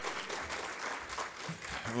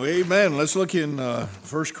Well, amen. Let's look in 1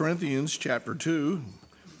 Corinthians chapter 2.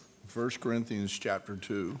 1 Corinthians chapter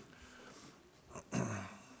 2. I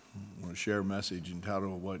want to share a message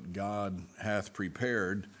entitled What God Hath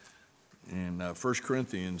Prepared in 1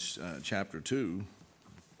 Corinthians chapter 2,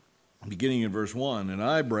 beginning in verse 1. And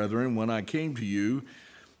I, brethren, when I came to you,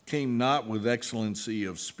 came not with excellency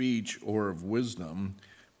of speech or of wisdom,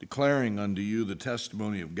 declaring unto you the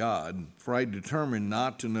testimony of God, for I determined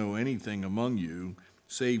not to know anything among you,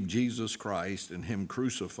 save Jesus Christ and him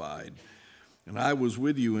crucified. And I was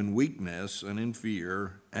with you in weakness and in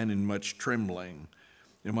fear and in much trembling.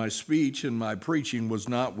 And my speech and my preaching was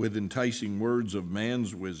not with enticing words of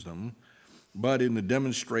man's wisdom, but in the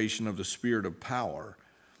demonstration of the Spirit of power,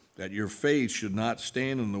 that your faith should not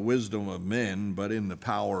stand in the wisdom of men, but in the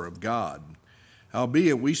power of God.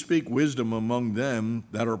 Howbeit we speak wisdom among them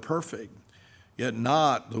that are perfect, yet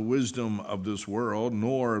not the wisdom of this world,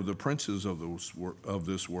 nor of the princes of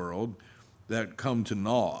this world that come to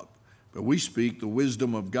naught. But we speak the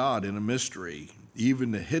wisdom of God in a mystery,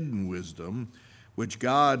 even the hidden wisdom, which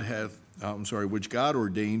God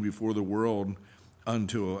ordained before the world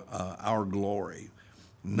unto our glory.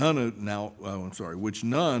 Which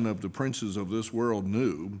none of the princes of this world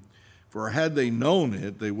knew. For had they known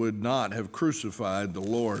it, they would not have crucified the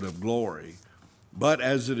Lord of glory. But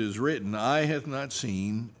as it is written, eye hath not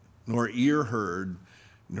seen, nor ear heard,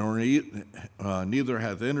 neither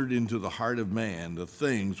hath entered into the heart of man the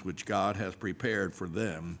things which God hath prepared for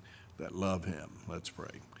them that love him. Let's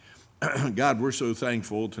pray. God, we're so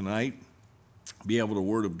thankful tonight to be able to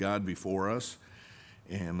word of God before us.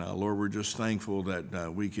 And Lord, we're just thankful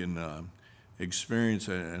that we can experience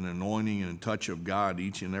an anointing and touch of God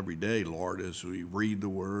each and every day, Lord, as we read the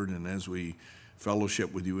word and as we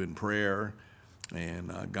fellowship with you in prayer.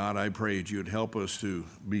 And God, I pray that you would help us to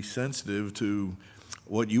be sensitive to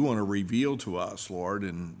what you want to reveal to us, Lord,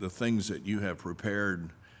 and the things that you have prepared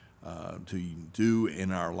to do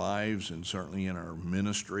in our lives and certainly in our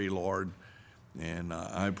ministry, Lord. And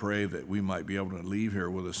I pray that we might be able to leave here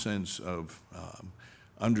with a sense of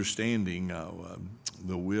understanding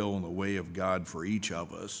the will and the way of God for each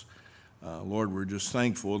of us. Lord, we're just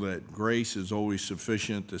thankful that grace is always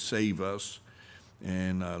sufficient to save us.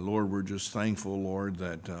 And Lord, we're just thankful, Lord,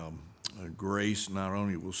 that grace not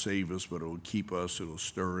only will save us, but it will keep us, it will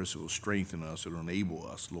stir us, it will strengthen us, it will enable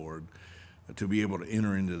us, Lord, to be able to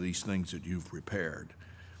enter into these things that you've prepared.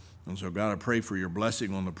 And so, God, I pray for your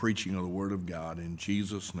blessing on the preaching of the word of God in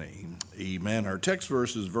Jesus' name. Amen. Our text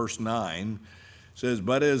verse is verse 9. Says,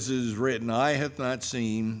 but as it is written, eye hath not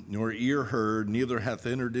seen, nor ear heard, neither hath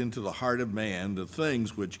entered into the heart of man the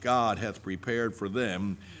things which God hath prepared for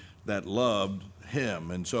them that loved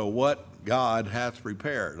him. And so what God hath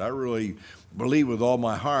prepared. I really believe with all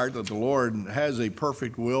my heart that the Lord has a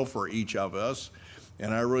perfect will for each of us.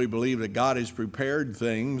 And I really believe that God has prepared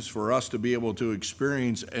things for us to be able to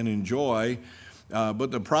experience and enjoy.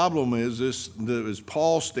 But the problem is this, as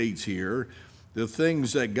Paul states here, the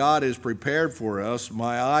things that God has prepared for us,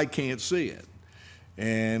 my eye can't see it.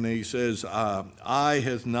 And he says, eye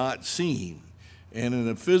hath not seen. And in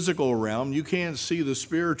the physical realm, you can't see the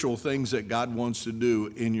spiritual things that God wants to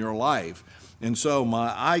do in your life. And so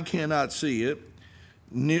my eye cannot see it.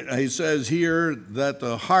 He says here that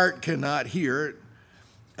the heart cannot hear it.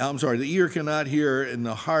 The ear cannot hear it, and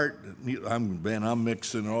the heart, I'm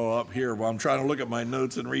mixing it all up here while I'm trying to look at my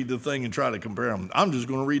notes and read the thing and try to compare them. I'm just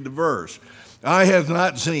going to read the verse. Eye hath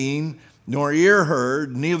not seen, nor ear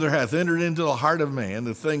heard, neither hath entered into the heart of man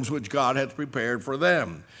the things which God hath prepared for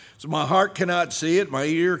them. So my heart cannot see it, my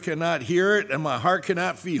ear cannot hear it, and my heart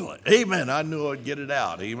cannot feel it. Amen. I knew I'd get it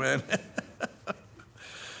out. Amen.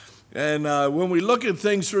 And when we look at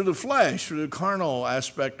things through the flesh, through the carnal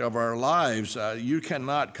aspect of our lives, you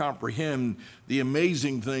cannot comprehend the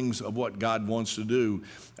amazing things of what God wants to do.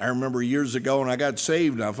 I remember years ago when I got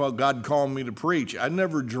saved and I felt God calling me to preach. I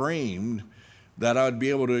never dreamed that I'd be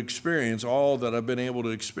able to experience all that I've been able to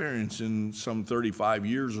experience in some 35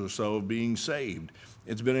 years or so of being saved.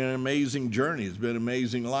 It's been an amazing journey. It's been an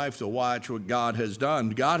amazing life to watch what God has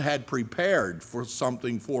done. God had prepared for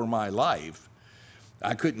something for my life.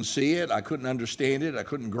 I couldn't see it, I couldn't understand it, I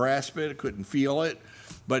couldn't grasp it, I couldn't feel it,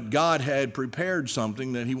 but God had prepared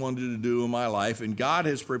something that he wanted to do in my life, and God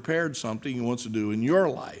has prepared something he wants to do in your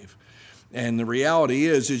life. And the reality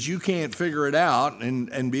is you can't figure it out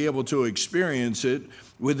and be able to experience it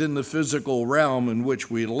within the physical realm in which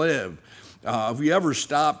we live. Have you ever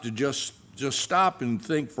stopped to just stop and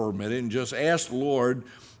think for a minute and just ask the Lord,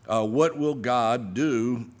 what will God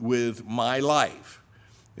do with my life?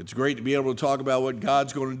 It's great to be able to talk about what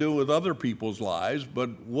God's going to do with other people's lives,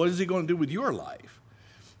 but what is he going to do with your life?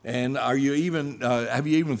 And have you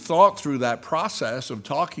even thought through that process of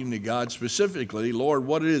talking to God specifically, Lord,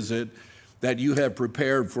 what is it that you have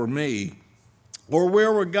prepared for me? Or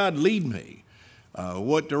where would God lead me?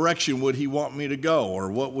 What direction would he want me to go?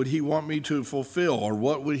 Or what would he want me to fulfill? Or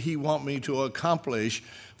what would he want me to accomplish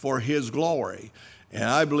for his glory? And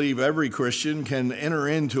I believe every Christian can enter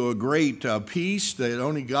into a great peace that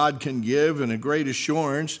only God can give, and a great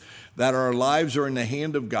assurance that our lives are in the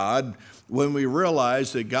hand of God when we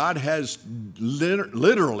realize that God has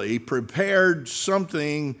literally prepared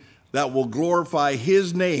something that will glorify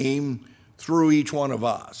his name through each one of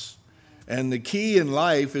us. And the key in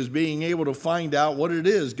life is being able to find out what it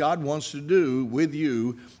is God wants to do with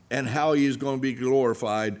you and how he is going to be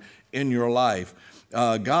glorified in your life.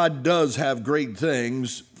 God does have great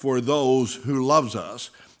things for those who loves us.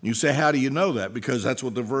 You say, how do you know that? Because that's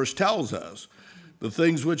what the verse tells us. The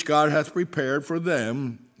things which God hath prepared for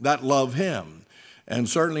them that love him. And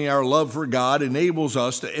certainly our love for God enables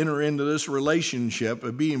us to enter into this relationship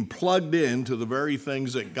of being plugged into the very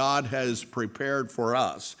things that God has prepared for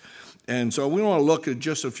us. And so we want to look at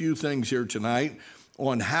just a few things here tonight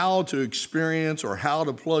on how to experience or how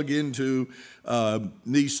to plug into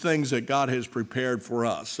these things that God has prepared for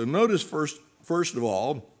us. So notice first of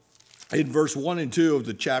all, in verse 1 and 2 of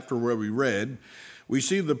the chapter where we read, we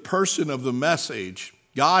see the person of the message.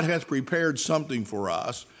 God has prepared something for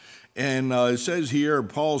us. And it says here,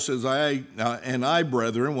 Paul says, I,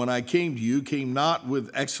 brethren, when I came to you, came not with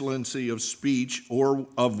excellency of speech or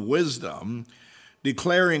of wisdom,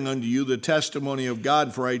 declaring unto you the testimony of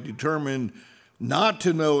God, for I determined not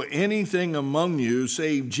to know anything among you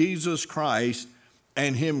save Jesus Christ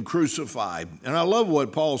and him crucified. And I love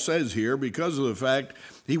what Paul says here because of the fact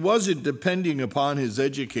he wasn't depending upon his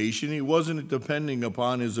education. He wasn't depending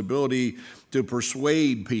upon his ability to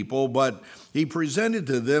persuade people, but he presented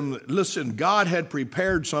to them, listen, God had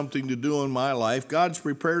prepared something to do in my life. God's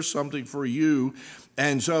prepared something for you.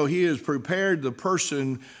 And so he has prepared the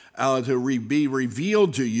person to be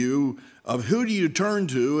revealed to you of who do you turn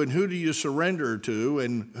to and who do you surrender to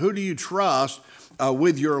and who do you trust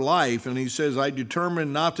with your life. And he says, I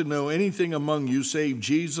determined not to know anything among you save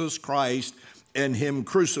Jesus Christ and him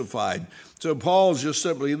crucified. So Paul's just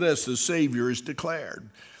simply this, the Savior is declared.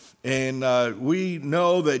 And we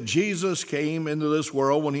know that Jesus came into this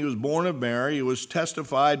world when he was born of Mary. It was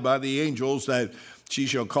testified by the angels that she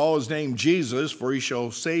shall call his name Jesus, for he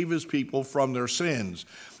shall save his people from their sins.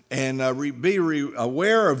 And be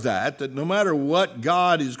aware of that no matter what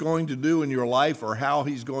God is going to do in your life or how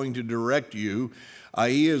he's going to direct you,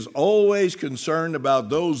 he is always concerned about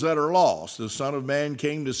those that are lost. The Son of Man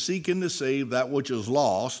came to seek and to save that which is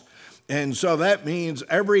lost. And so that means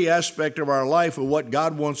every aspect of our life of what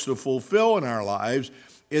God wants to fulfill in our lives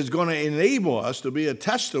is going to enable us to be a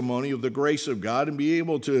testimony of the grace of God and be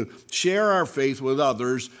able to share our faith with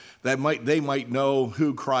others that they might know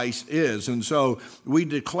who Christ is. And so we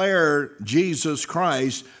declare Jesus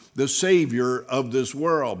Christ the Savior of this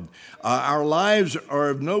world. Our lives are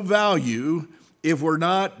of no value if we're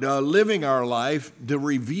not living our life to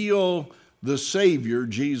reveal the Savior,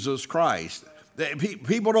 Jesus Christ.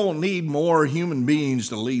 People don't need more human beings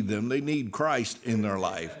to lead them. They need Christ in their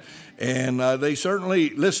life. And you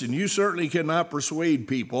certainly cannot persuade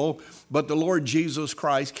people, but the Lord Jesus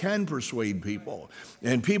Christ can persuade people.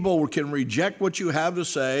 And people can reject what you have to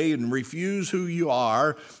say and refuse who you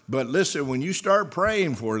are. But listen, when you start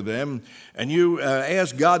praying for them and you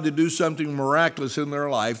ask God to do something miraculous in their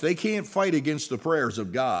life, they can't fight against the prayers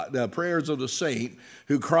of God, the prayers of the saint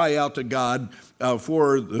who cry out to God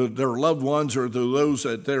for their loved ones or to those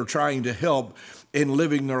that they're trying to help in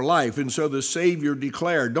living their life. And so the Savior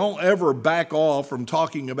declared, don't ever back off from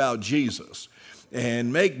talking about Jesus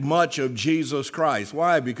and make much of Jesus Christ.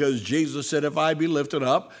 Why? Because Jesus said, if I be lifted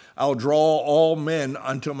up, I'll draw all men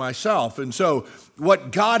unto myself. And so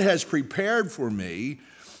what God has prepared for me,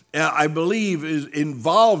 I believe,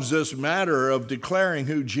 involves this matter of declaring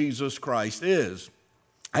who Jesus Christ is.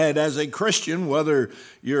 And as a Christian, whether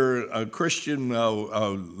you're a Christian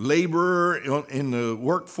laborer in the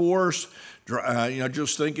workforce,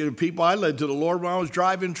 just thinking of people I led to the Lord when I was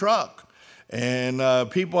driving truck, and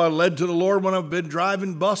people I led to the Lord when I've been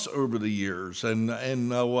driving bus over the years. And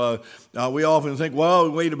we often think, well,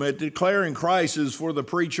 wait a minute, declaring Christ is for the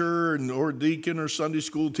preacher or deacon or Sunday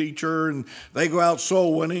school teacher, and they go out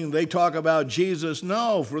soul winning, they talk about Jesus.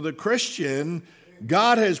 No, for the Christian,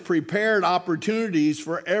 God has prepared opportunities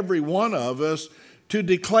for every one of us to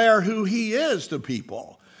declare who he is to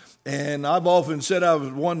people. And I've often said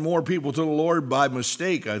I've won more people to the Lord by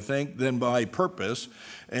mistake, I think, than by purpose.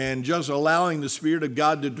 And just allowing the Spirit of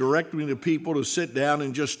God to direct me to people to sit down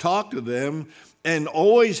and just talk to them, and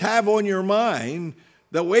always have on your mind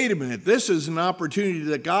that, wait a minute, this is an opportunity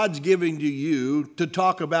that God's giving to you to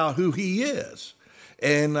talk about who He is.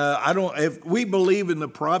 And if we believe in the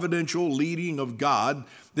providential leading of God,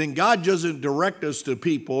 then God doesn't direct us to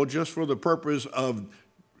people just for the purpose of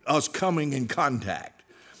us coming in contact.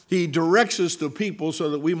 He directs us to people so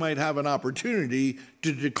that we might have an opportunity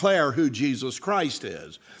to declare who Jesus Christ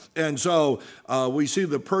is. And so we see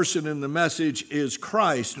the person in the message is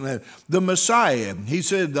Christ, the Messiah. He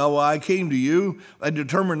said, though I came to you, I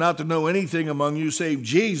determined not to know anything among you save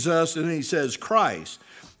Jesus. And he says Christ.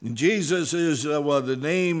 And Jesus is the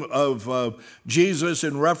name of Jesus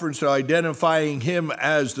in reference to identifying him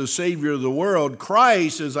as the Savior of the world.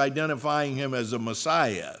 Christ is identifying him as the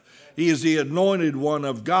Messiah. He is the anointed one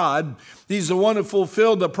of God. He's the one who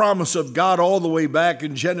fulfilled the promise of God all the way back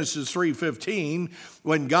in Genesis 3:15,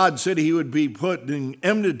 when God said he would be put in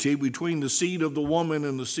enmity between the seed of the woman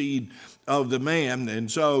and the seed of the man. And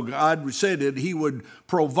so God said that he would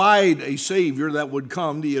provide a Savior that would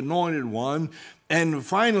come, the anointed one. And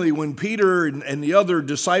finally, when Peter and the other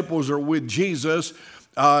disciples are with Jesus,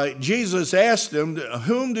 Jesus asked him,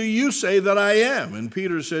 whom do you say that I am? And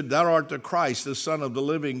Peter said, thou art the Christ, the Son of the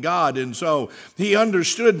living God. And so he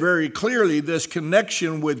understood very clearly this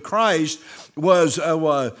connection with Christ was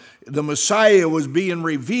the Messiah was being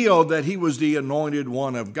revealed, that he was the anointed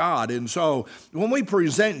one of God. And so when we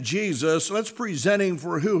present Jesus, let's present him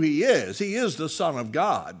for who he is. He is the Son of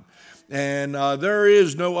God. And there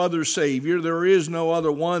is no other Savior. There is no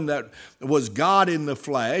other one that was God in the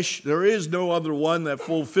flesh. There is no other one that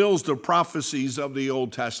fulfills the prophecies of the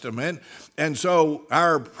Old Testament. And so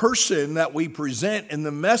our person that we present in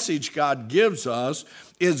the message God gives us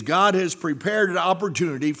is God has prepared an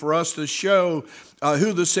opportunity for us to show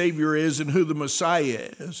who the Savior is and who the Messiah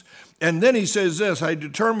is. And then he says this, I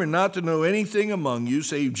determined not to know anything among you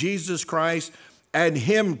save Jesus Christ and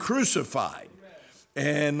him crucified.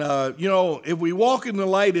 And, if we walk in the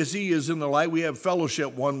light as he is in the light, we have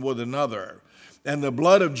fellowship one with another. And the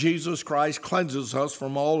blood of Jesus Christ cleanses us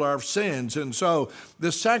from all our sins. And so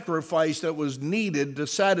the sacrifice that was needed to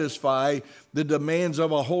satisfy the demands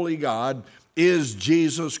of a holy God is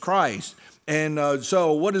Jesus Christ. And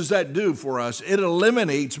so what does that do for us? It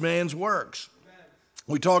eliminates man's works.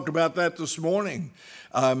 We talked about that this morning.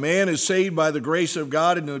 Man is saved by the grace of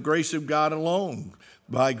God and the grace of God alone.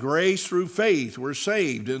 By grace through faith, we're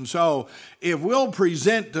saved. And so if we'll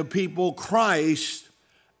present to people Christ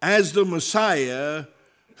as the Messiah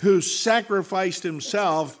who sacrificed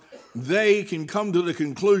himself, they can come to the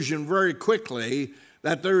conclusion very quickly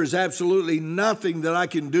that there is absolutely nothing that I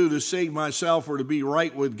can do to save myself or to be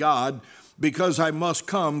right with God, because I must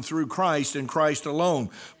come through Christ and Christ alone.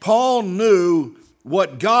 Paul knew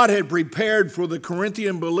what God had prepared for the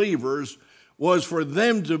Corinthian believers was for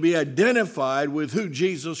them to be identified with who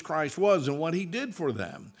Jesus Christ was and what he did for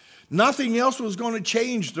them. Nothing else was going to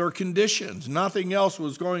change their conditions. Nothing else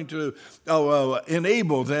was going to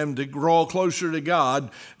enable them to draw closer to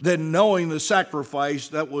God than knowing the sacrifice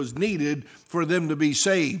that was needed for them to be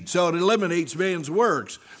saved. So it eliminates man's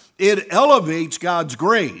works. It elevates God's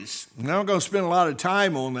grace. And I'm not going to spend a lot of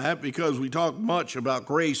time on that because we talked much about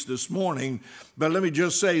grace this morning. But let me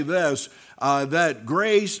just say this, that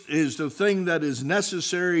grace is the thing that is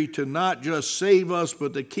necessary to not just save us,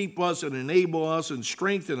 but to keep us and enable us and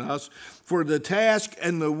strengthen us for the task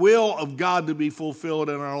and the will of God to be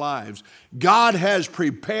fulfilled in our lives. God has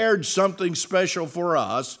prepared something special for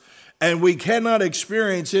us, and we cannot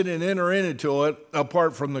experience it and enter into it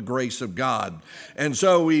apart from the grace of God. And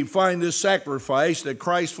so we find this sacrifice that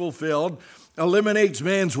Christ fulfilled eliminates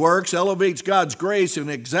man's works, elevates God's grace, and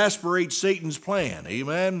exasperates Satan's plan.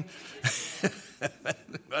 Amen?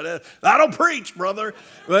 That'll preach, brother.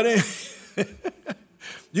 But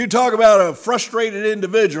you talk about a frustrated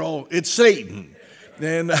individual, it's Satan.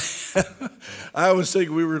 And I was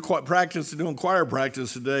thinking we were doing choir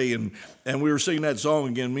practice today, and we were singing that song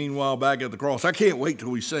again, Meanwhile Back at the Cross. I can't wait till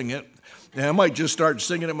we sing it. And I might just start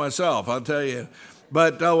singing it myself, I'll tell you.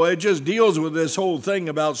 But it just deals with this whole thing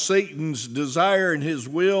about Satan's desire and his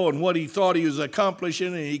will and what he thought he was accomplishing,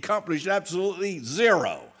 and he accomplished absolutely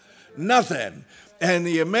zero, nothing. And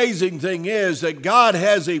the amazing thing is that God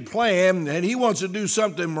has a plan, and he wants to do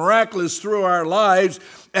something miraculous through our lives.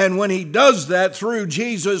 And when he does that through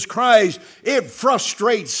Jesus Christ, it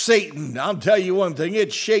frustrates Satan. I'll tell you one thing,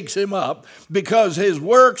 it shakes him up because his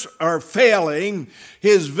works are failing.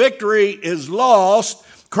 His victory is lost.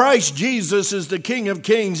 Christ Jesus is the King of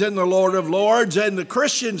Kings and the Lord of Lords, and the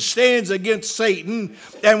Christian stands against Satan.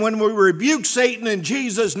 And when we rebuke Satan in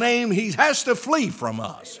Jesus' name, he has to flee from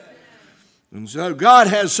us. And so God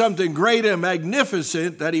has something great and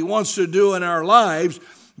magnificent that he wants to do in our lives,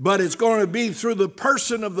 but it's going to be through the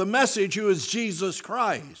person of the message, who is Jesus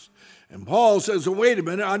Christ. And Paul says, well, wait a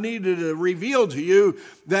minute, I needed to reveal to you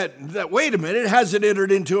that wait a minute, it hasn't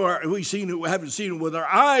entered into we haven't seen it with our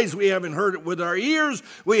eyes, we haven't heard it with our ears,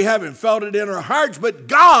 we haven't felt it in our hearts, but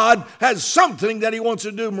God has something that he wants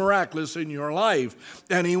to do miraculous in your life.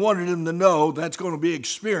 And he wanted him to know that's going to be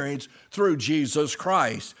experienced through Jesus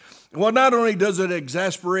Christ. Well, not only does it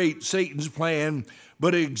exasperate Satan's plan,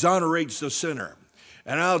 but it exonerates the sinner.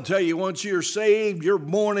 And I'll tell you, once you're saved, you're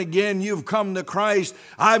born again, you've come to Christ.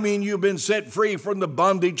 I mean, you've been set free from the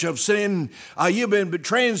bondage of sin. You've been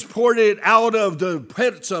transported out of the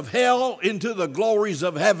pits of hell into the glories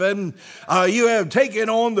of heaven. You have taken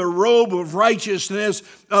on the robe of righteousness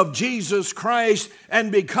of Jesus Christ.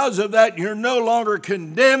 And because of that, you're no longer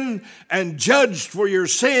condemned and judged for your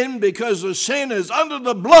sin, because the sin is under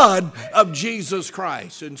the blood of Jesus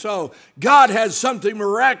Christ. And so God has something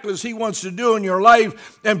miraculous he wants to do in your life.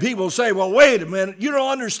 And people say, well, wait a minute, you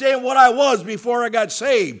don't understand what I was before I got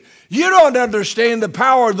saved. You don't understand the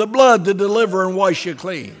power of the blood to deliver and wash you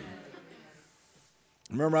clean.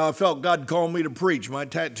 Remember, I felt God called me to preach, my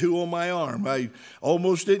tattoo on my arm. I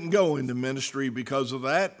almost didn't go into ministry because of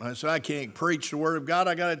that. I said, I can't preach the word of God.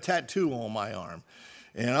 I got a tattoo on my arm.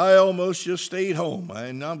 And I almost just stayed home.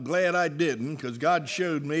 And I'm glad I didn't, because God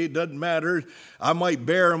showed me it doesn't matter. I might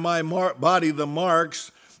bear in my body the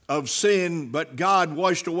marks of sin, but God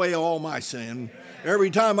washed away all my sin. Every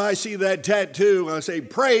time I see that tattoo, I say,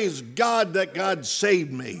 praise God that God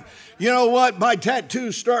saved me. You know what? My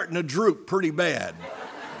tattoo's starting to droop pretty bad.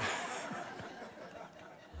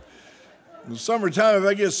 In the summertime, if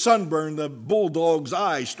I get sunburned, the bulldog's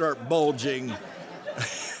eyes start bulging.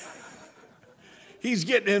 He's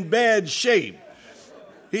getting in bad shape.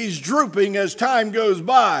 He's drooping as time goes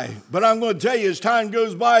by. But I'm going to tell you, as time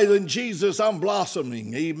goes by, in Jesus, I'm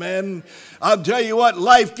blossoming. Amen. I'll tell you what,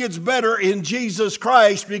 life gets better in Jesus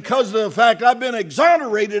Christ because of the fact I've been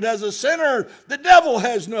exonerated as a sinner. The devil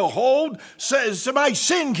has no hold. Says my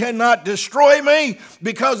sin cannot destroy me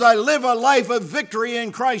because I live a life of victory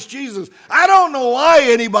in Christ Jesus. I don't know why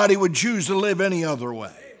anybody would choose to live any other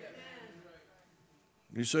way.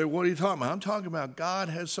 You say, what are you talking about? I'm talking about God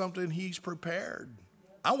has something he's prepared.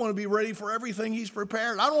 I want to be ready for everything he's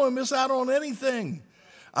prepared. I don't want to miss out on anything.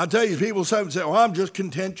 I'll tell you, people sometimes say, well, I'm just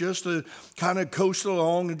content just to kind of coast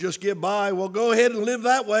along and just get by. Well, go ahead and live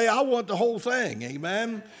that way. I want the whole thing,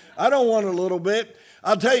 amen? I don't want a little bit.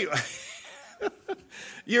 I'll tell you,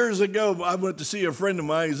 years ago, I went to see a friend of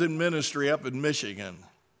mine who's in ministry up in Michigan.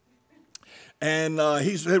 And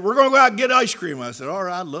he said, we're going to go out and get ice cream. I said, all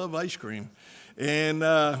right, I love ice cream. And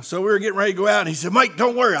so we were getting ready to go out, and he said, Mike,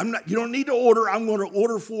 don't worry. You don't need to order. I'm going to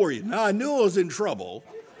order for you. Now, I knew I was in trouble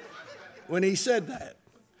when he said that.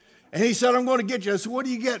 And he said, I'm going to get you. I said, what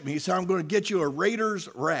do you get me? He said, I'm going to get you a Raiders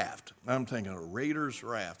raft. I'm thinking, a Raiders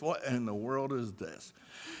raft? What in the world is this?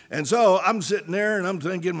 And so I'm sitting there, and I'm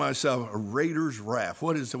thinking to myself, a Raiders raft.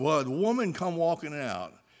 What is it? Well, the woman come walking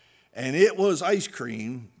out, and it was ice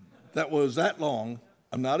cream that was that long.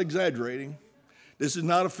 I'm not exaggerating. This is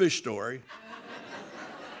not a fish story.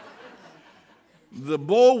 The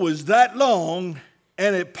bowl was that long,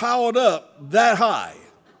 and it piled up that high.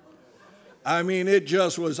 I mean, it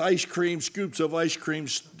just was ice cream, scoops of ice cream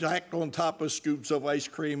stacked on top of scoops of ice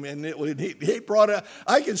cream. And he brought it,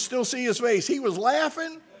 I can still see his face. He was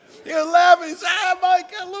laughing. He was laughing. He said,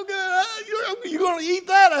 Mike, look at that. You going to eat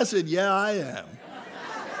that? I said, yeah, I am.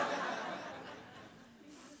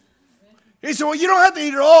 He said, well, you don't have to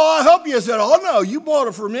eat it all. I'll help you. I said, oh, no, you bought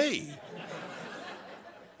it for me.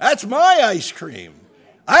 That's my ice cream.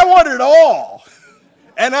 I want it all,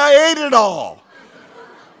 and I ate it all.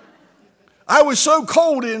 I was so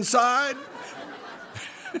cold inside,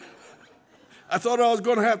 I thought I was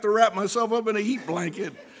going to have to wrap myself up in a heat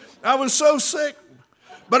blanket. I was so sick,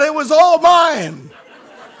 but it was all mine,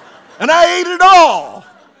 and I ate it all.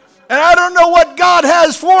 And I don't know what God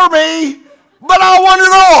has for me, but I want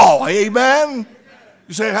it all. Amen.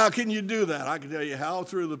 You say, how can you do that? I can tell you how,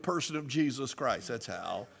 through the person of Jesus Christ. That's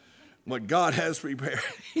how. What God has prepared.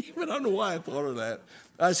 Even I don't know why I thought of that.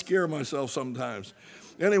 I scare myself sometimes.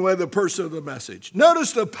 Anyway, the person of the message.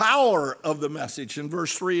 Notice the power of the message in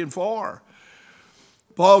verse 3 and 4.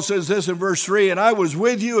 Paul says this in verse 3, and I was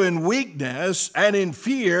with you in weakness and in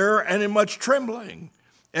fear and in much trembling.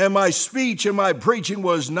 And my speech and my preaching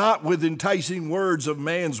was not with enticing words of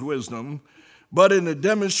man's wisdom, but in a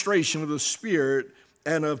demonstration of the Spirit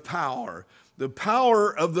and of power. The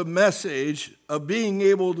power of the message of being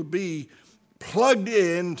able to be plugged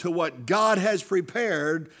in to what God has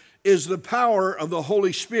prepared is the power of the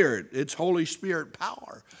Holy Spirit. It's Holy Spirit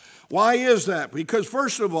power. Why is that? Because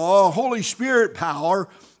first of all, Holy Spirit power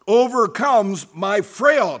overcomes my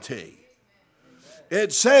frailty.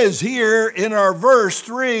 It says here in our verse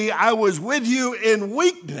 3, I was with you in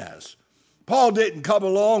weakness. Paul didn't come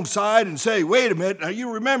alongside and say, wait a minute, now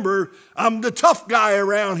you remember, I'm the tough guy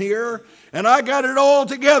around here, and I got it all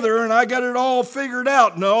together, and I got it all figured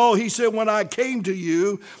out. No, he said, when I came to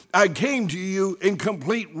you in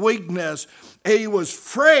complete weakness. He was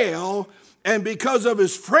frail, and because of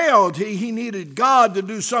his frailty, he needed God to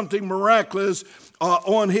do something miraculous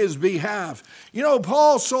on his behalf. You know,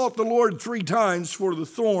 Paul sought the Lord 3 times for the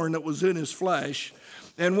thorn that was in his flesh.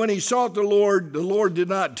 And when he sought the Lord did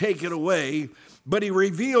not take it away, but he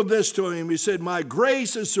revealed this to him. He said, my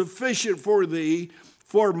grace is sufficient for thee,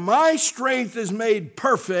 for my strength is made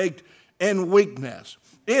perfect in weakness.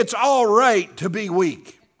 It's all right to be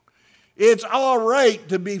weak. It's all right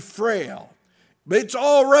to be frail. It's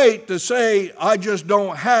all right to say, I just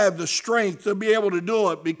don't have the strength to be able to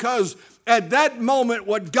do it, because at that moment,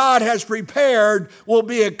 what God has prepared will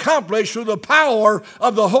be accomplished through the power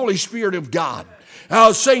of the Holy Spirit of God.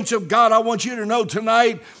 Now, saints of God, I want you to know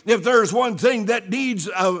tonight, if there's one thing that needs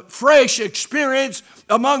a fresh experience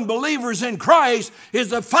among believers in Christ, is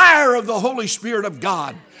the fire of the Holy Spirit of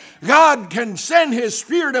God. God can send his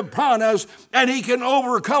Spirit upon us, and he can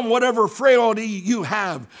overcome whatever frailty you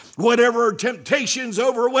have. Whatever temptations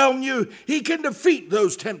overwhelm you, he can defeat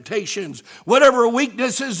those temptations. Whatever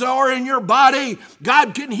weaknesses are in your body,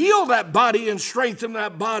 God can heal that body and strengthen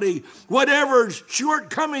that body. Whatever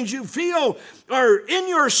shortcomings you feel are in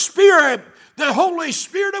your spirit, the Holy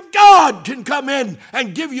Spirit of God can come in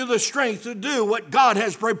and give you the strength to do what God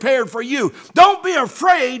has prepared for you. Don't be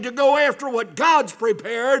afraid to go after what God's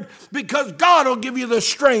prepared, because God will give you the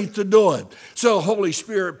strength to do it. So Holy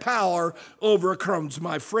Spirit power overcomes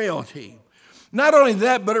my frailty. Not only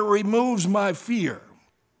that, but it removes my fear.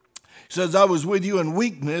 It says, I was with you in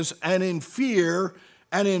weakness and in fear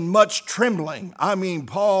and in much trembling. I mean,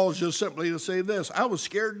 Paul just simply to say this, I was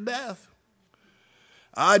scared to death.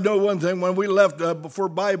 I know one thing, when we left before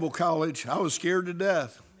Bible college, I was scared to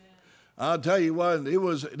death. I'll tell you what, it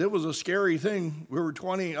was a scary thing.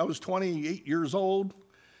 I was 28 years old.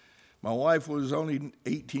 My wife was only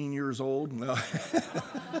 18 years old. No.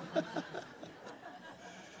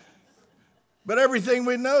 But everything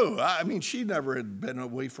we know, I mean, she never had been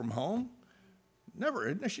away from home.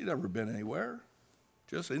 She'd never been anywhere.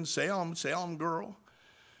 Just in Salem girl.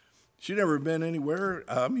 She'd never been anywhere.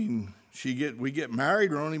 I mean, we get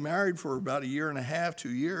married. We're only married for about 1.5 years, 2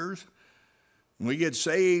 years. And we get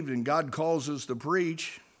saved, and God calls us to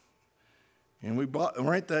preach. And we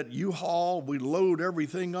rent that U-Haul. We load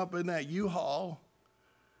everything up in that U-Haul,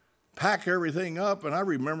 pack everything up. And I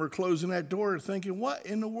remember closing that door and thinking, what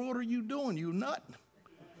in the world are you doing, you nut?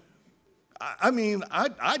 I mean,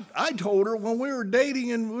 I told her when we were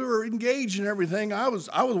dating and we were engaged and everything, I was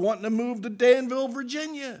wanting to move to Danville,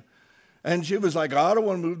 Virginia. And she was like, I don't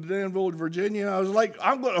want to move to Danville, Virginia. I was like,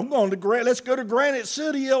 let's go to Granite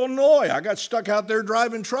City, Illinois. I got stuck out there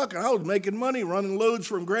driving truck, and I was making money running loads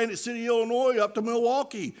from Granite City, Illinois up to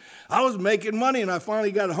Milwaukee. I was making money, and I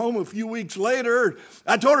finally got home a few weeks later.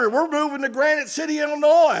 I told her, we're moving to Granite City,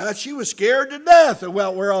 Illinois. She was scared to death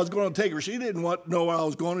about where I was going to take her. She didn't know what I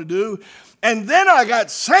was going to do. And then I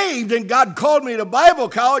got saved, and God called me to Bible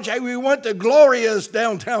college, and we went to glorious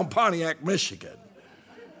downtown Pontiac, Michigan.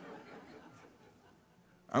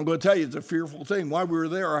 I'm going to tell you, it's a fearful thing. While we were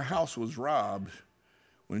there, our house was robbed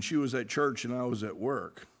when she was at church and I was at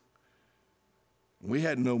work. We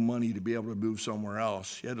had no money to be able to move somewhere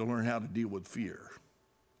else. She had to learn how to deal with fear.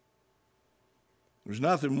 There's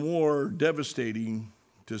nothing more devastating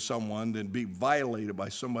to someone than be violated by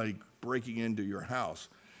somebody breaking into your house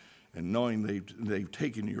and knowing they've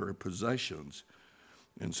taken your possessions.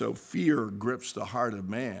 And so fear grips the heart of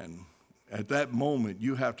man. At that moment,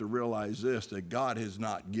 you have to realize this, that God has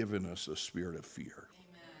not given us a spirit of fear.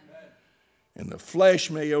 Amen. And the flesh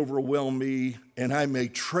may overwhelm me, and I may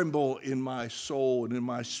tremble in my soul and in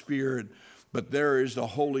my spirit, but there is the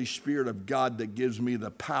Holy Spirit of God that gives me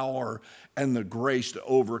the power and the grace to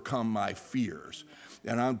overcome my fears.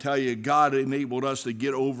 And I'll tell you, God enabled us to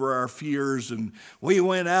get over our fears, and we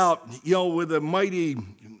went out, with a mighty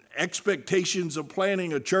expectations of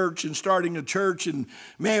planning a church and starting a church, and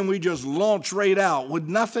man, we just launched right out with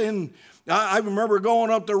nothing. I remember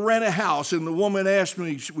going up to rent a house, and the woman asked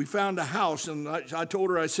me, we found a house, and I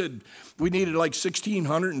told her, I said, we needed like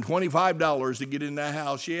 $1,625 to get in that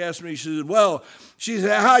house. She asked me, she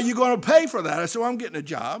said, how are you going to pay for that? I said, well, I'm getting a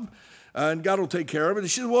job, and God will take care of it. And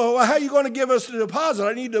she said, well, how are you going to give us the deposit?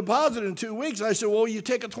 I need a deposit in 2 weeks. I said, well, you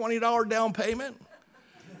take a $20 down payment?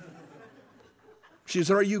 She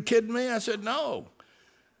said, are you kidding me? I said, no.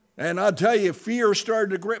 And I'll tell you, fear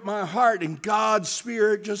started to grip my heart, and God's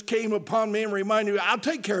Spirit just came upon me and reminded me, I'll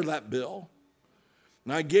take care of that bill.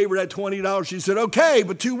 And I gave her that $20. She said, okay,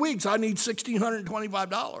 but 2 weeks, I need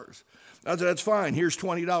 $1,625. I said, that's fine. Here's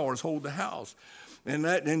 $20. Hold the house. And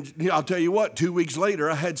I'll tell you what, 2 weeks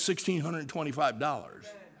later, I had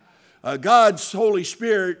 $1,625. God's Holy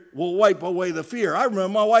Spirit will wipe away the fear. I remember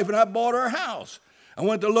my wife and I bought our house. I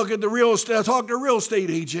went to look at the real estate. I talked to a real estate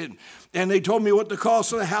agent, and they told me what the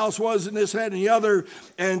cost of the house was and this, that, and the other.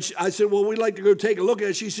 And I said, well, we'd like to go take a look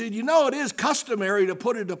at it. She said, you know, it is customary to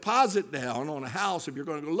put a deposit down on a house if you're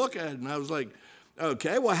going to go look at it. And I was like,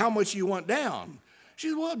 okay, well, how much do you want down? She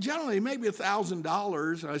said, well, generally, maybe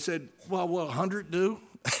 $1,000. I said, well, will 100 do?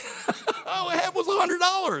 All I had was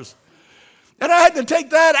 $100. And I had to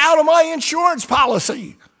take that out of my insurance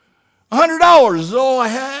policy. $100 is all I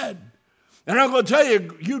had. And I'm going to tell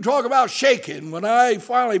you, you talk about shaking. When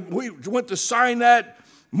we went to sign that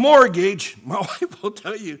mortgage, my wife will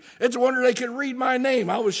tell you, it's a wonder they could read my name.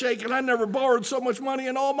 I was shaking. I never borrowed so much money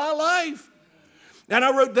in all my life. And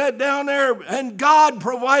I wrote that down there, and God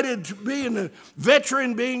provided, being a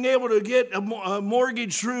veteran, being able to get a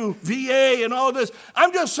mortgage through VA and all this.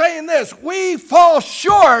 I'm just saying this, we fall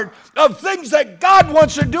short of things that God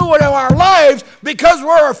wants to do in our lives because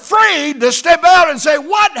we're afraid to step out and say,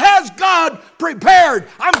 what has God prepared?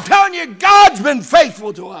 I'm telling you, God's been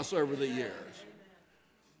faithful to us over the years.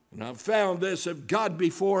 And I've found this, if God be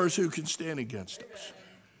for us, who can stand against us?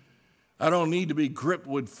 I don't need to be gripped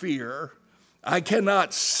with fear. I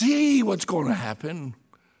cannot see what's going to happen.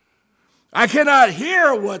 I cannot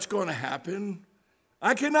hear what's going to happen.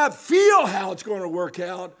 I cannot feel how it's going to work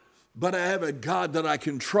out, but I have a God that I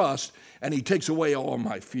can trust, and he takes away all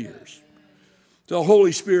my fears. The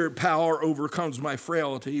Holy Spirit power overcomes my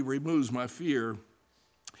frailty, removes my fear.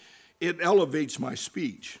 It elevates my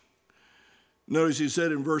speech. Notice he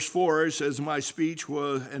said in verse 4, it says, my speech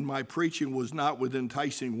was and my preaching was not with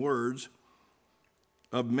enticing words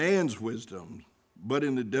of man's wisdom, but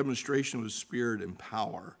in the demonstration of his Spirit and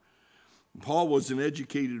power. Paul was an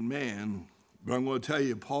educated man, but I'm going to tell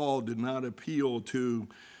you, Paul did not appeal to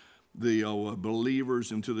the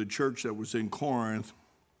believers and to the church that was in Corinth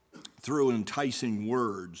through enticing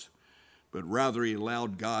words, but rather he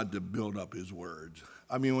allowed God to build up his words.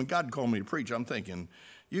 I mean, when God called me to preach, I'm thinking,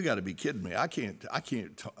 you got to be kidding me. I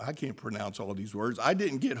can't pronounce all these words. I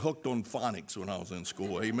didn't get hooked on phonics when I was in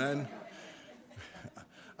school, amen?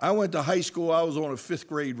 I went to high school, I was on a 5th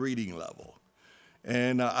grade reading level.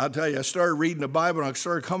 And I'll tell you, I started reading the Bible, and I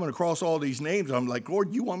started coming across all these names. I'm like,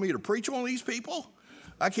 Lord, you want me to preach on these people?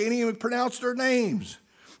 I can't even pronounce their names.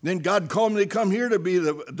 Then God called me to come here to be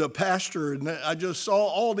the pastor, and I just saw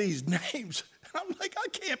all these names. I'm like, I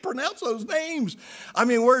can't pronounce those names. I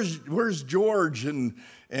mean, where's George and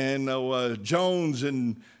Jones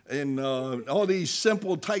and all these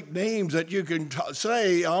simple type names that you can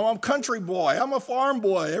say. I'm a country boy. I'm a farm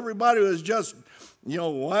boy. Everybody was just,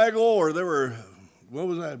 Waggle, or they were, what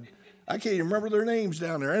was that? I can't even remember their names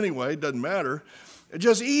down there. Anyway, it doesn't matter.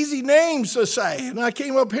 Just easy names to say. And I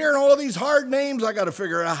came up here and all these hard names I got to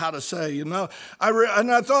figure out how to say, And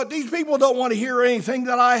I thought, these people don't want to hear anything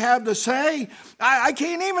that I have to say. I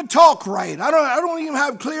can't even talk right. I don't even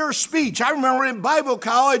have clear speech. I remember in Bible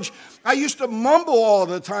college, I used to mumble all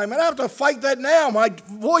the time. And I have to fight that now. My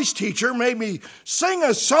voice teacher made me sing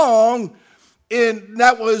a song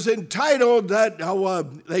that was entitled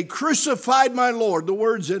They Crucified My Lord. The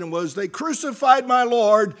words in it was, they crucified my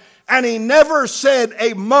Lord, and he never said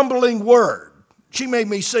a mumbling word. She made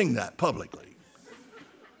me sing that publicly.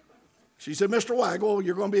 She said, Mr. Waggle,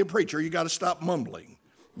 you're going to be a preacher. You got to stop mumbling.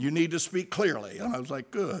 You need to speak clearly. And I was like,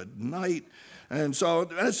 good night. And so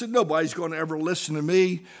I said, nobody's going to ever listen to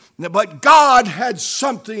me. But God had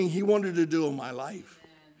something he wanted to do in my life.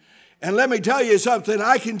 And let me tell you something,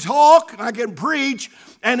 I can talk, I can preach,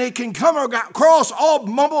 and it can come across all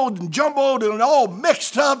mumbled and jumbled and all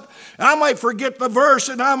mixed up. And I might forget the verse,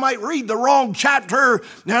 and I might read the wrong chapter,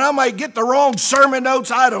 and I might get the wrong sermon notes.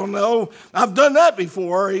 I don't know. I've done that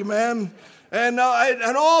before, amen. and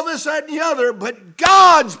all this, that, and the other, but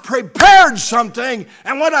God's prepared something.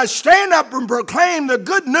 And when I stand up and proclaim the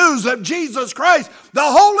good news of Jesus Christ, the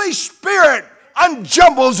Holy Spirit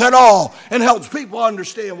unjumbles it all and helps people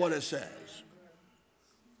understand what it says.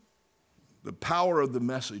 The power of the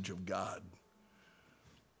message of God.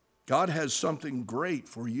 God has something great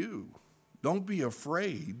for you. Don't be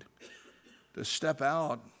afraid to step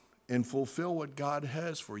out and fulfill what God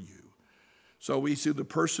has for you. So we see the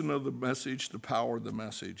person of the message, the power of the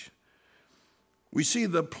message. We see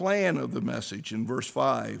the plan of the message in verse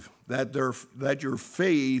 5, that your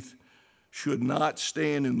faith should not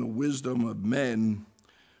stand in the wisdom of men,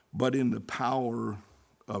 but in the power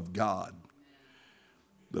of God.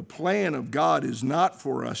 The plan of God is not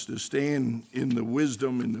for us to stand in the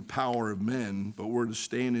wisdom and the power of men, but we're to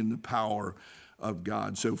stand in the power of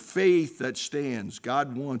God. So faith that stands.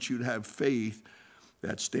 God wants you to have faith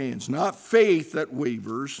that stands. Not faith that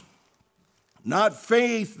wavers, not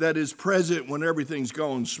faith that is present when everything's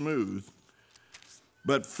going smooth,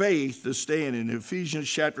 but faith to stand. In Ephesians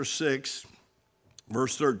chapter 6,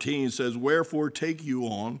 verse 13 says, wherefore take you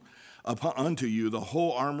on unto you the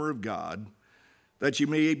whole armor of God, that you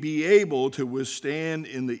may be able to withstand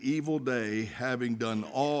in the evil day, having done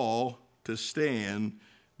all to stand.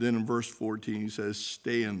 Then in verse 14 he says,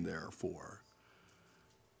 stand therefore.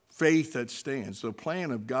 Faith that stands. The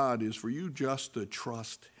plan of God is for you just to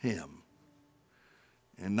trust him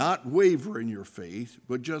and not waver in your faith,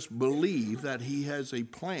 but just believe that he has a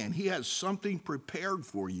plan. He has something prepared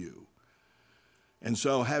for you. And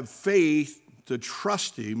so have faith to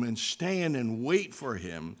trust him and stand and wait for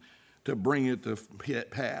him to bring it to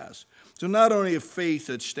pass. So not only a faith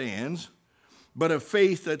that stands, but a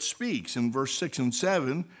faith that speaks. In verse 6 and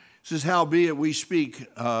 7, it says, howbeit we speak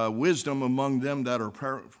wisdom among them that are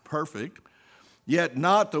perfect, yet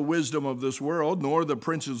not the wisdom of this world, nor the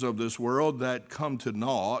princes of this world that come to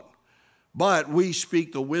naught, but we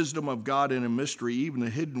speak the wisdom of God in a mystery, even the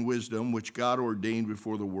hidden wisdom which God ordained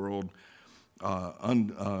before the world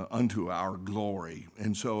unto our glory.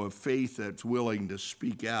 And so a faith that's willing to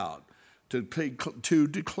speak out, to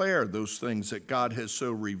declare those things that God has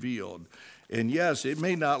so revealed. And yes, it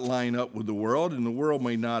may not line up with the world, and the world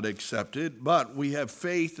may not accept it, but we have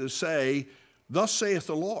faith to say, thus saith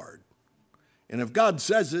the Lord. And if God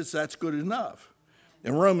says it, that's good enough.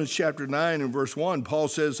 In Romans chapter 9 and verse 1, Paul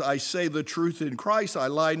says, I say the truth in Christ, I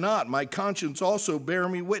lie not. My conscience also bear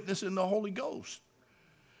me witness in the Holy Ghost.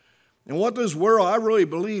 And what this world, I really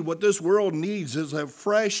believe what this world needs is a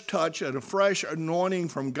fresh touch and a fresh anointing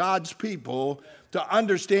from God's people to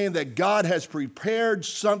understand that God has prepared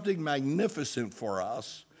something magnificent for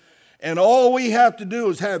us. And all we have to do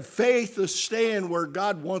is have faith to stand where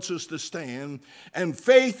God wants us to stand, and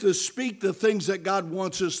faith to speak the things that God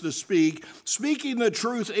wants us to speak, speaking the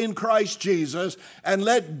truth in Christ Jesus, and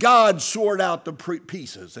let God sort out the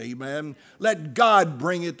pieces, amen? Let God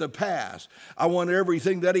bring it to pass. I want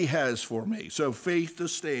everything that he has for me. So faith to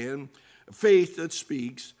stand, faith that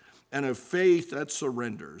speaks, and a faith that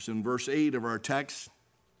surrenders. In verse 8 of our text,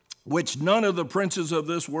 which none of the princes of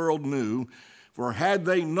this world knew, for had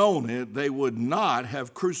they known it, they would not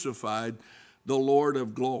have crucified the Lord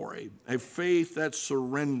of glory. A faith that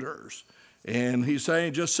surrenders. And he's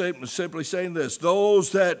saying, simply saying this,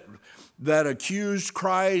 those that accused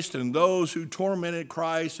Christ and those who tormented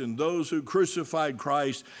Christ and those who crucified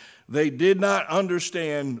Christ, they did not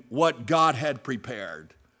understand what God had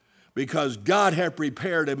prepared, because God had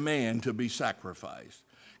prepared a man to be sacrificed.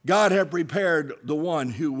 God had prepared the one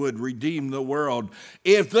who would redeem the world.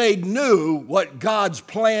 If they knew what God's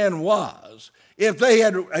plan was, if they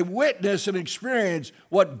had witnessed and experienced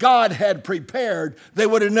what God had prepared, they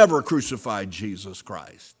would have never crucified Jesus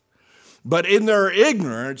Christ. But in their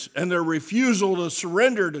ignorance and their refusal to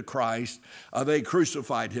surrender to Christ, they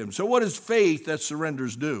crucified him. So what does faith that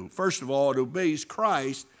surrenders do? First of all, it obeys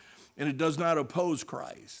Christ and it does not oppose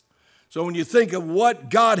Christ. So when you think of what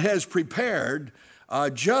God has prepared,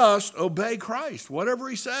 just obey Christ. Whatever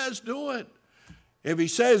he says, do it. If he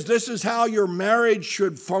says this is how your marriage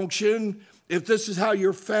should function, if this is how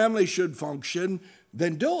your family should function,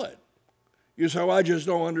 then do it. You say, well, I just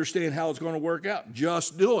don't understand how it's going to work out.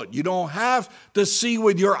 Just do it. You don't have to see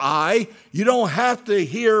with your eye. You don't have to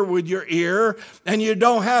hear with your ear. And you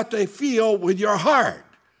don't have to feel with your heart.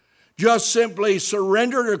 Just simply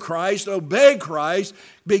surrender to Christ, obey Christ,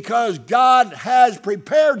 because God has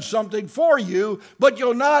prepared something for you, but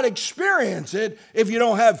you'll not experience it if you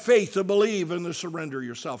don't have faith to believe and to surrender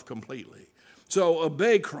yourself completely. So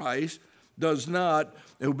obeys Christ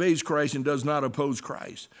and does not oppose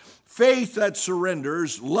Christ. Faith that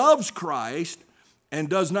surrenders loves Christ and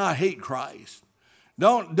does not hate Christ.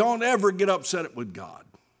 Don't ever get upset with God.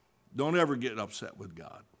 Don't ever get upset with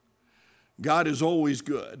God. God is always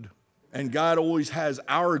good, and God always has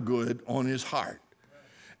our good on his heart.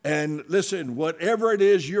 And listen, whatever it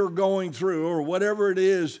is you're going through or whatever it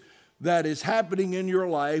is that is happening in your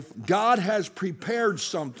life, God has prepared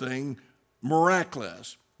something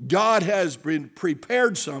miraculous. God has been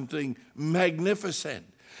prepared something magnificent.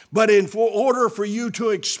 But in order for you to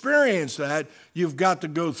experience that, you've got to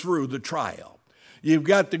go through the trial. You've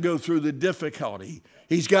got to go through the difficulty.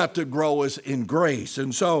 He's got to grow us in grace.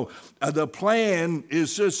 And so the plan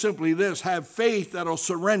is just simply this: have faith that'll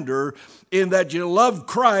surrender in that you love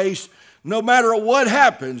Christ no matter what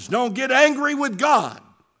happens. Don't get angry with God,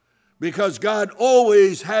 because God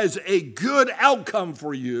always has a good outcome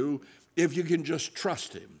for you if you can just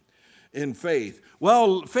trust him in faith.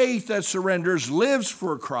 Well, faith that surrenders lives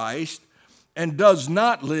for Christ and does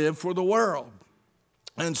not live for the world.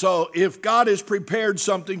 And so if God has prepared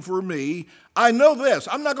something for me, I know this: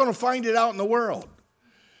 I'm not going to find it out in the world.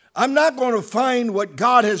 I'm not going to find what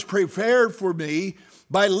God has prepared for me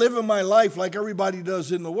by living my life like everybody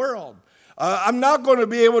does in the world. I'm not going to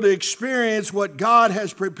be able to experience what God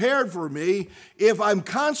has prepared for me if I'm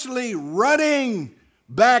constantly running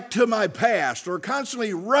back to my past or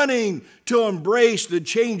constantly running to embrace the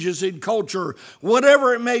changes in culture,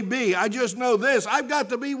 whatever it may be. I just know this: I've got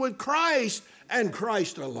to be with Christ and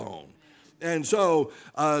Christ alone. And so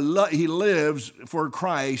he lives for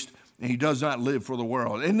Christ, and he does not live for the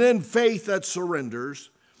world. And then faith that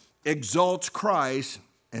surrenders exalts Christ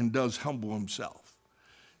and does humble himself.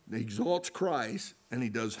 He exalts Christ and he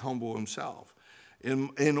does humble himself.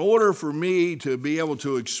 In order for me to be able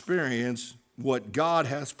to experience what God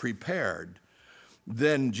has prepared,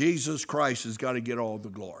 then Jesus Christ has got to get all the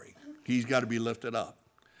glory. He's got to be lifted up.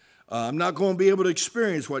 I'm not going to be able to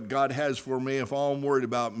experience what God has for me if all I'm worried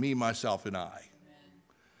about me, myself, and I.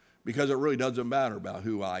 Because it really doesn't matter about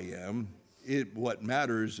who I am. What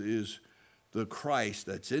matters is the Christ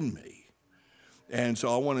that's in me. And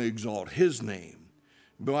so I want to exalt his name.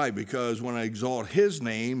 Why? Because when I exalt his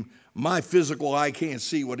name, my physical eye can't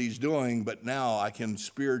see what he's doing, but now I can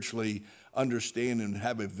spiritually understand and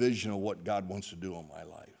have a vision of what God wants to do in my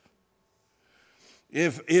life.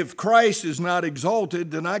 If Christ is not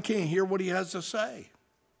exalted, then I can't hear what he has to say.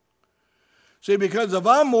 See, because if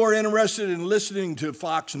I'm more interested in listening to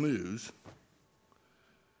Fox News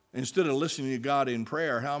instead of listening to God in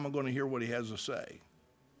prayer, how am I going to hear what he has to say?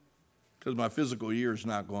 Because my physical ear is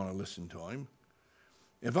not going to listen to him.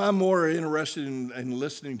 If I'm more interested in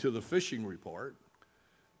listening to the fishing report,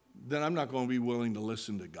 then I'm not going to be willing to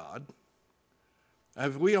listen to God.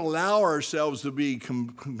 If we allow ourselves to be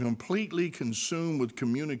completely consumed with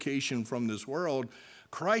communication from this world,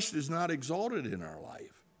 Christ is not exalted in our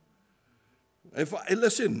life.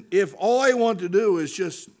 If all I want to do is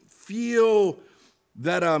just feel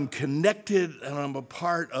that I'm connected and I'm a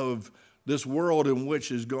part of this world in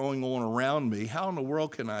which is going on around me, how in the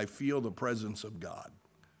world can I feel the presence of God?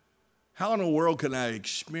 How in the world can I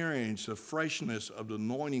experience the freshness of the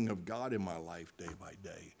anointing of God in my life day by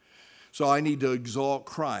day? So I need to exalt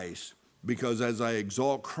Christ, because as I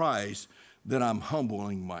exalt Christ, then I'm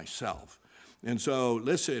humbling myself. And so,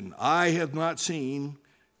 listen, eye have not seen,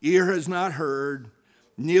 ear has not heard,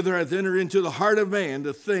 neither hath entered into the heart of man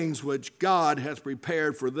the things which God has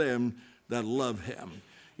prepared for them that love him.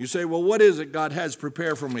 You say, well, what is it God has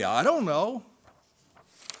prepared for me? I don't know.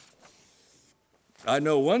 I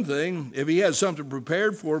know one thing: if he has something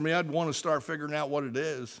prepared for me, I'd want to start figuring out what it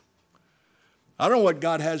is. I don't know what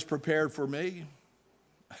God has prepared for me.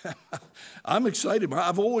 I'm excited.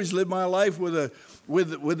 I've always lived my life with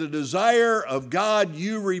a desire of God.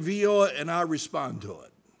 You reveal it and I respond to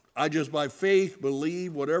it. I just by faith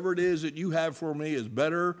believe whatever it is that you have for me is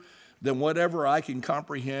better than whatever I can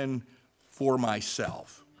comprehend for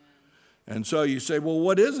myself. And so you say, well,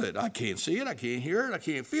 what is it? I can't see it. I can't hear it. I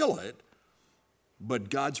can't feel it. But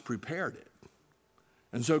God's prepared it.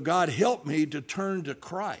 And so God helped me to turn to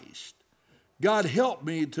Christ. God helped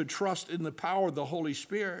me to trust in the power of the Holy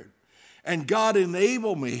Spirit. And God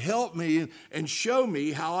enable me, help me, and show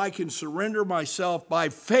me how I can surrender myself by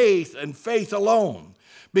faith and faith alone.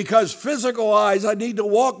 Because physical eyes, I need to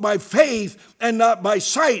walk by faith and not by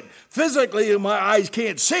sight. Physically, my eyes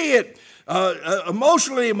can't see it.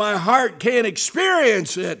 Emotionally, my heart can't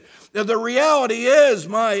experience it. The reality is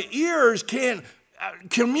my ears can't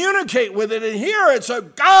communicate with it and hear it. So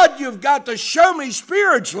God, you've got to show me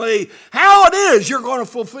spiritually how it is you're going to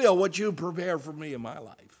fulfill what you prepare for me in my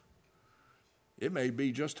life. It may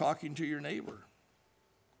be just talking to your neighbor.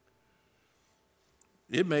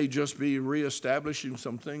 It may just be reestablishing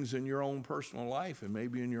some things in your own personal life and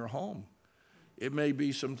maybe in your home. It may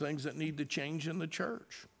be some things that need to change in the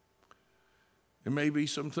church. It may be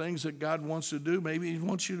some things that God wants to do. Maybe he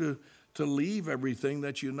wants you to leave everything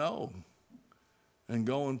that you know and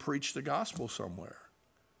go and preach the gospel somewhere.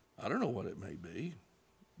 I don't know what it may be,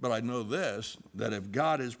 but I know this, that if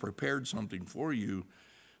God has prepared something for you,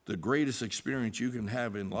 the greatest experience you can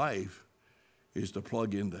have in life is to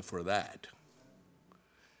plug in for that.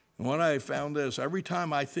 And when I found this, every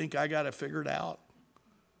time I think I got it figured out,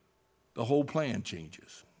 the whole plan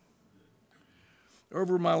changes.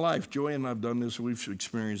 Over my life, Joy and I have done this, we've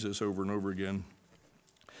experienced this over and over again.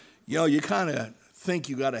 You know, you kind of think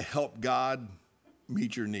you got to help God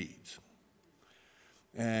meet your needs.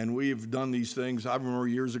 And we've done these things. I remember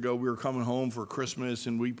years ago, we were coming home for Christmas,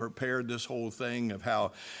 and we prepared this whole thing of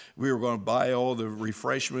how we were going to buy all the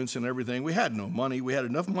refreshments and everything. We had no money. We had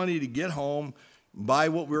enough money to get home, buy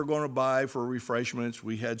what we were going to buy for refreshments.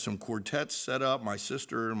 We had some quartets set up, my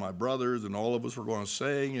sister and my brothers, and all of us were going to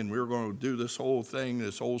sing, and we were going to do this whole thing,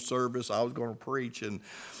 this whole service. I was going to preach, and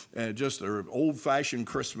just an old-fashioned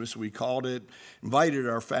Christmas, we called it. Invited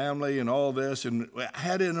our family and all this, and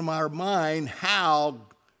had in our mind how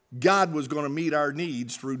God was going to meet our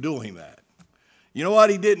needs through doing that. You know what?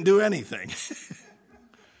 He didn't do anything.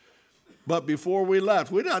 But before we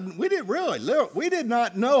left, we did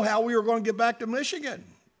not know how we were going to get back to Michigan.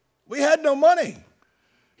 We had no money.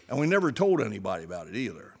 And we never told anybody about it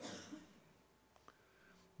either.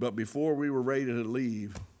 But before we were ready to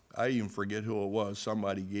leave, I even forget who it was.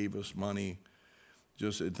 Somebody gave us money.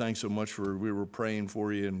 Just said, thanks so much we were praying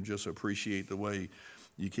for you and just appreciate the way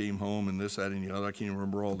you came home and this, that, and the other. I can't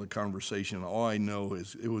remember all the conversation. All I know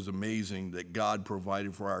is it was amazing that God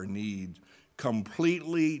provided for our needs,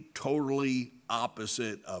 completely, totally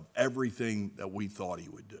opposite of everything that we thought he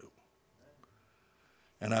would do.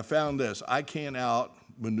 And I found this, I can't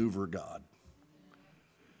outmaneuver God.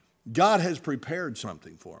 God has prepared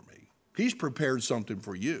something for me. He's prepared something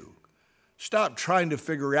for you. Stop trying to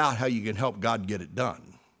figure out how you can help God get it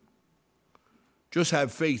done. Just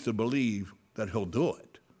have faith to believe that he'll do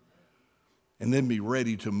it. And then be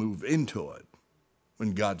ready to move into it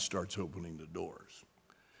when God starts opening the doors.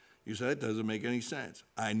 You say, that doesn't make any sense.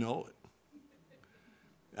 I know it.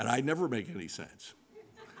 And I never make any sense.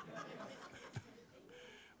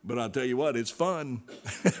 But I'll tell you what, it's fun.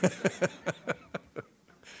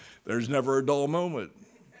 There's never a dull moment.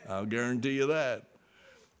 I'll guarantee you that.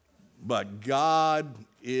 But God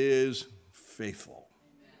is faithful.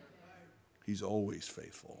 He's always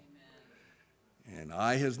faithful. And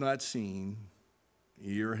eye has not seen,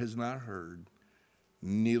 ear has not heard,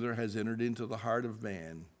 neither has entered into the heart of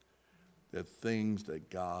man the things that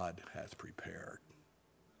God hath prepared.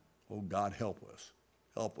 Oh, God, help us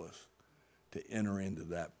to enter into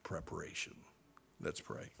that preparation. Let's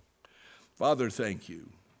pray. Father, thank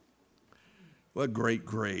you. What great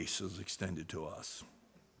grace is extended to us.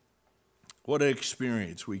 What an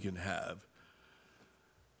experience we can have,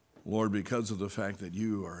 Lord, because of the fact that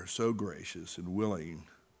you are so gracious and willing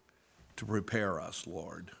to prepare us,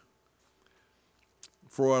 Lord,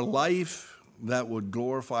 for a life that would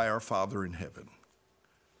glorify our Father in heaven.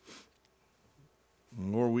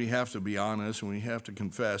 Lord, we have to be honest and we have to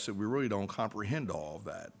confess that we really don't comprehend all of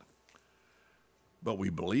that. But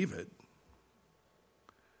we believe it.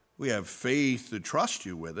 We have faith to trust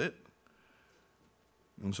you with it.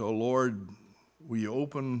 And so, Lord, will you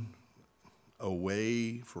open a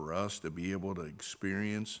way for us to be able to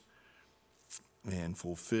experience and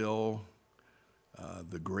fulfill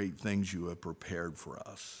the great things you have prepared for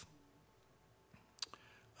us.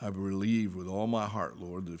 I believe with all my heart,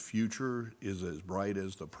 Lord, the future is as bright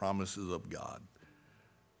as the promises of God.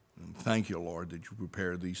 And thank you, Lord, that you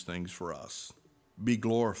prepared these things for us. Be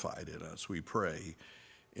glorified in us, we pray.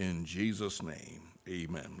 In Jesus' name,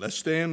 amen. Let's stand.